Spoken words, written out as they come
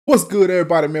What's good,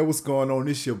 everybody, man? What's going on?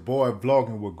 This your boy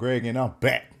Vlogging with Greg, and I'm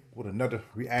back with another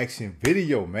reaction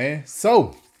video, man.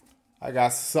 So, I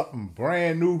got something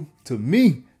brand new to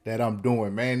me that I'm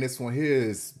doing, man. This one here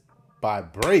is by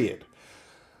Bread.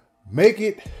 Make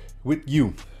It With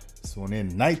You. This one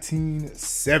in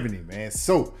 1970, man.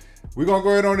 So, we're going to go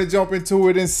ahead on and jump into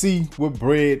it and see what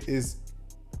Bread is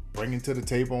bringing to the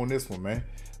table on this one, man.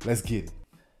 Let's get it.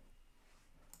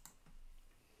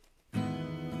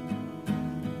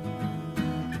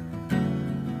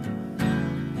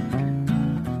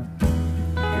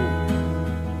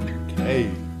 Hey.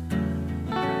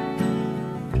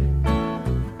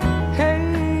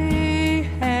 Hey,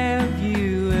 have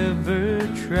you ever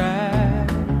tried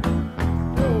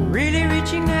really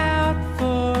reaching out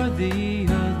for the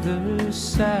other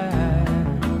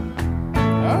side?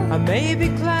 I may be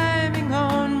climbing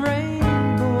on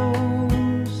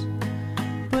rainbows,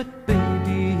 but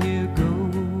baby, here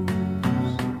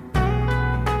goes.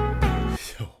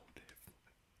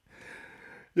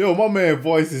 Yo, my man's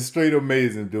voice is straight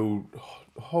amazing, dude.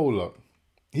 Hold up.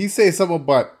 He said something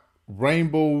about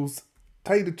rainbows.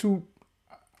 Tell you the truth,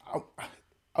 I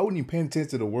wasn't even paying attention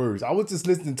to the words. I was just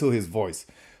listening to his voice.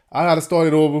 I had to start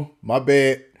it over. My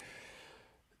bad.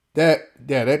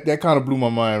 That kind of blew my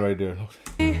mind right there.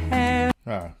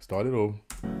 Alright, start it over.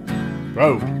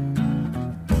 Bro.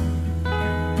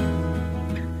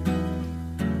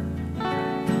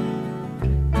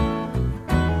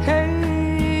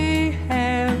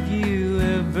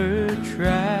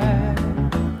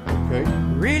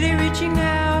 Really reaching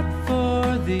out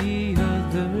for the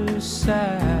other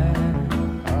side.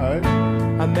 Alright.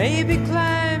 I may be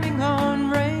climbing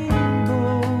on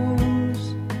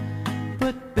rainbows,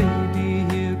 but baby,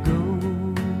 here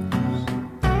goes.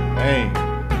 Dang.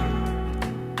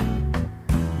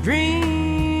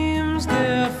 Dreams,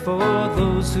 they're for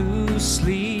those who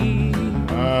sleep.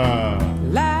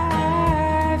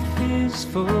 Life is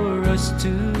for us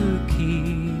to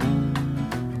keep.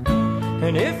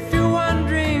 And if you're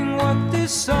wondering what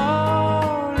this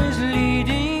all is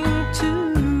leading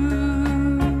to,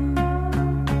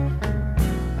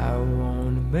 I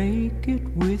wanna make it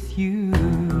with you.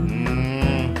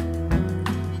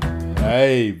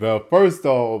 Hey, bro. First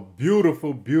off,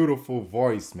 beautiful, beautiful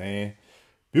voice, man.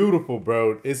 Beautiful,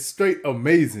 bro. It's straight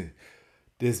amazing.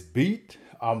 This beat,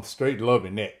 I'm straight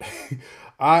loving that.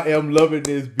 I am loving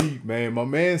this beat, man. My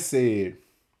man said,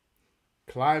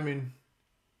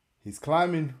 he's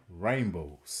climbing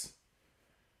rainbows.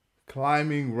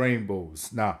 Climbing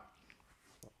rainbows. Now,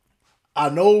 I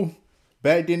know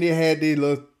back then they had their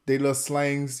little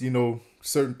slangs, you know,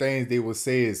 certain things they would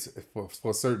say is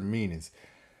for certain meanings.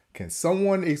 Can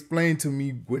someone explain to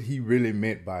me what he really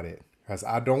meant by that? Because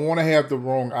I don't want to have the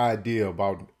wrong idea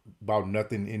about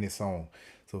nothing in his song.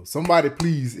 So somebody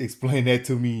please explain that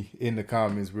to me in the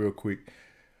comments real quick.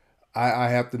 I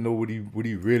have to know what he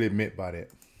really meant by that.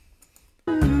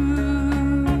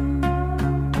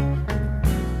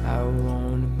 I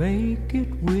wanna make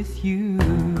it with you.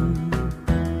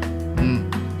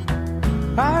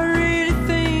 I really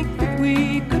think that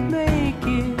we could make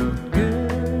it,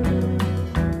 girl.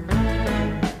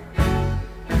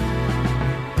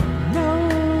 No,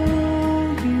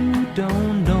 you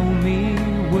don't know me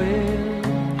well.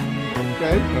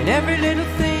 Okay. And every little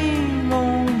thing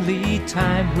only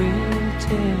time will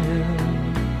tell.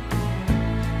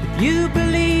 If you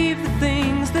believe the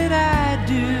things that I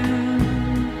do,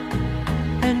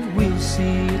 and we'll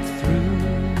see it through.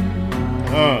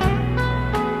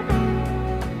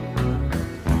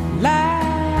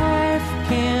 Life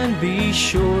can be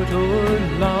short or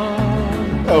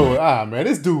long. Oh, man,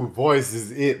 this dude's voice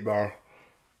is it, bro.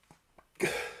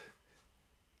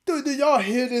 Dude, did y'all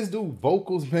hear this dude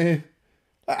vocals, man?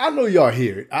 I know y'all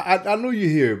hear it. I know you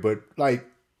hear it, but like,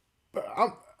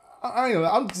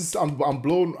 I'm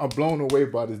blown away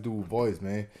by this dude's voice,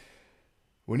 man.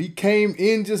 When he came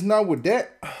in just now with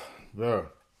that, bro,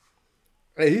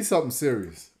 hey, he's something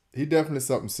serious. He definitely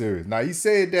something serious. Now, he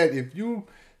said that if you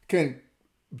can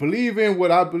believe in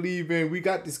what I believe in, we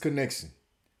got this connection.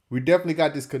 We definitely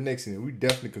got this connection, and we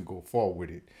definitely can go forward with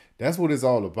it. That's what it's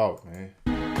all about, man.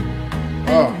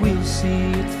 And we'll see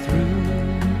it through.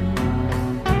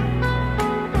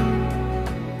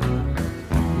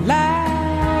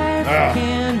 Life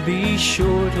can be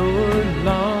short or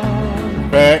long.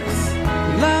 Facts.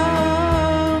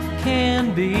 Love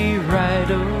can be right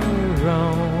or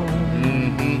wrong.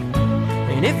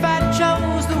 And if I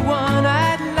chose the one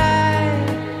I'd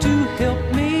like to help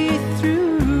me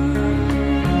through,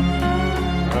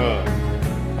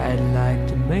 I'd like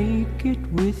to make it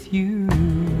with you.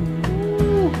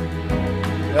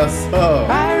 Yes, sir.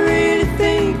 I really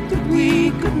think that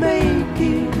we could make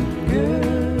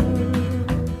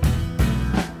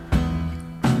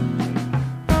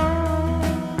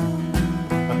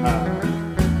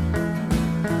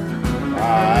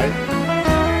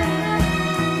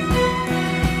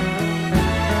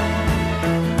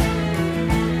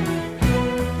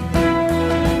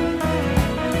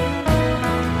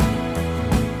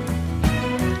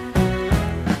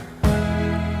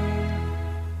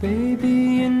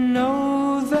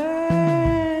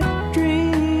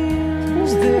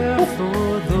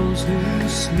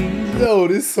Yo,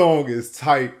 this song is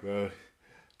tight, bro.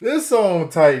 This song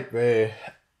tight, man.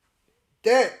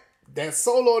 That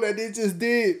solo that they just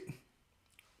did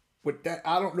with that,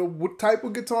 I don't know what type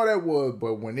of guitar that was,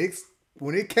 but when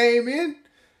it came in,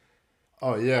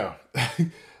 oh yeah,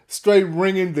 straight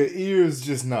ringing the ears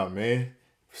just now, man.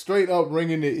 Straight up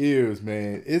ringing the ears,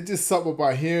 man. It's just something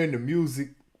about hearing the music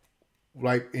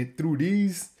like through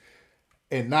these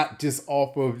and not just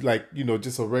off of like, you know,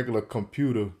 just a regular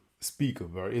computer speaker,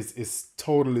 bro. It's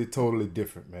totally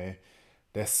different, man.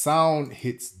 That sound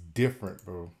hits different,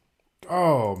 bro.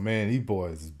 Oh man, these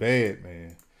boys is bad,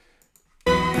 man.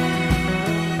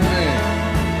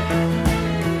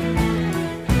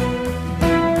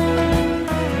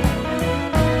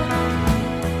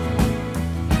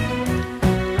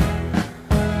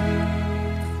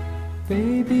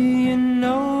 Baby, you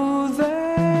know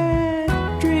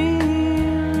that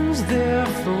dreams they're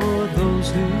for those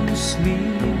who sleep.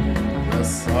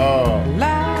 Yes, sir.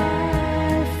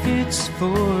 Life, it's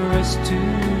for us to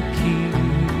keep.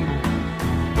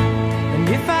 And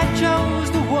if I chose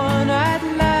the one I'd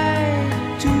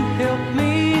like to help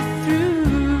me through,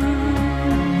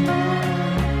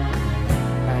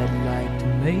 I'd like to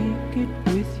make it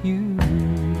with you.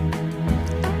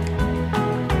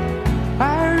 I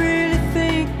really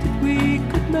think that we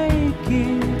could make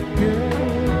it, girl.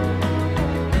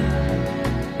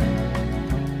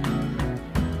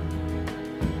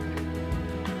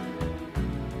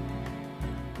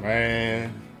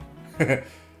 Man.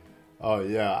 Oh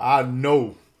yeah, I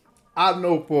know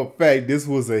for a fact this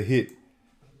was a hit.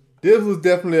 This was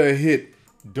definitely a hit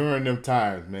during them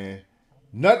times, man.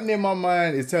 Nothing in my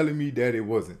mind is telling me that it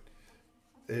wasn't.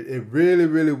 It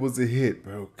really was a hit,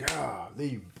 bro.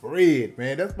 Golly, Bread,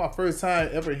 man. That's my first time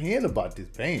ever hearing about this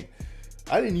band.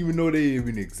 I didn't even know they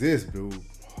even exist, dude.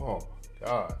 Oh my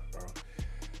God, bro.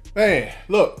 Man,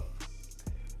 look.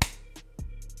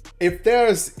 If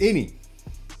there's any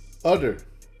other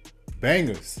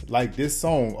bangers like this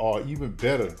song or even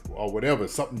better or whatever,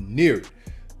 something near it,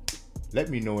 let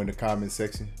me know in the comment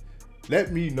section.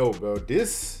 Let me know, bro.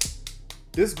 This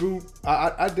group,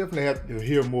 I definitely have to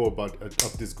hear more about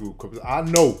of this group, because I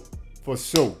know for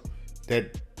sure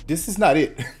that this is not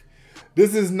it.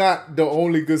 This is not the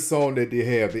only good song that they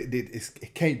have.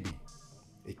 It can't be.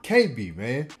 It can't be,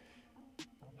 man.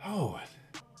 Lord,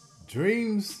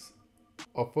 dreams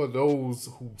are for those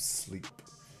who sleep.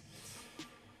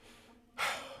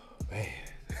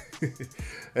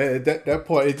 Man, that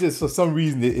part, it just for some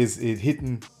reason it hit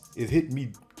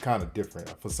me kind of different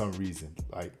for some reason.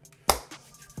 Like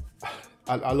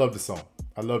I love the song.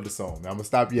 I love the song. Now I'm gonna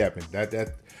stop yapping.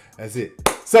 That's it.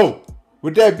 So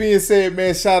with that being said,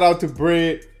 man, shout out to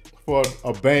Bread for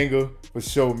a banger for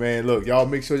sure, man. Look, y'all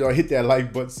make sure y'all hit that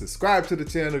like button, subscribe to the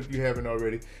channel if you haven't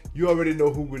already. You already know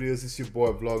who it is. It's your boy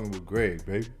Vlogging with Greg,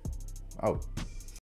 baby. Out.